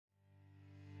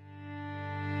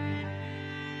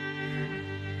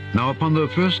Now upon the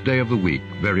first day of the week,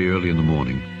 very early in the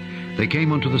morning, they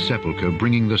came unto the sepulchre,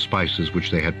 bringing the spices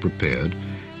which they had prepared,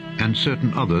 and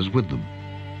certain others with them.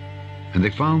 And they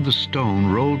found the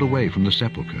stone rolled away from the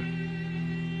sepulchre.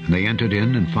 And they entered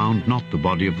in, and found not the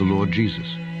body of the Lord Jesus.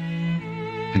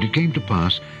 And it came to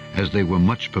pass, as they were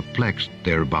much perplexed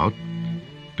thereabout,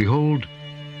 behold,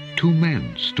 2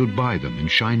 men stood by them in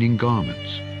shining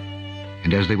garments.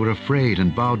 And as they were afraid,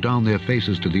 and bowed down their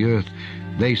faces to the earth,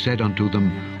 they said unto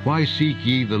them, Why seek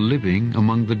ye the living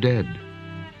among the dead?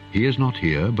 He is not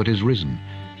here, but is risen.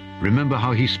 Remember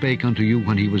how he spake unto you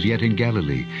when he was yet in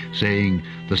Galilee, saying,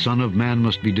 The Son of Man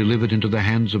must be delivered into the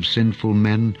hands of sinful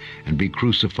men, and be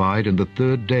crucified, and the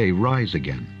 3rd day rise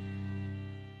again.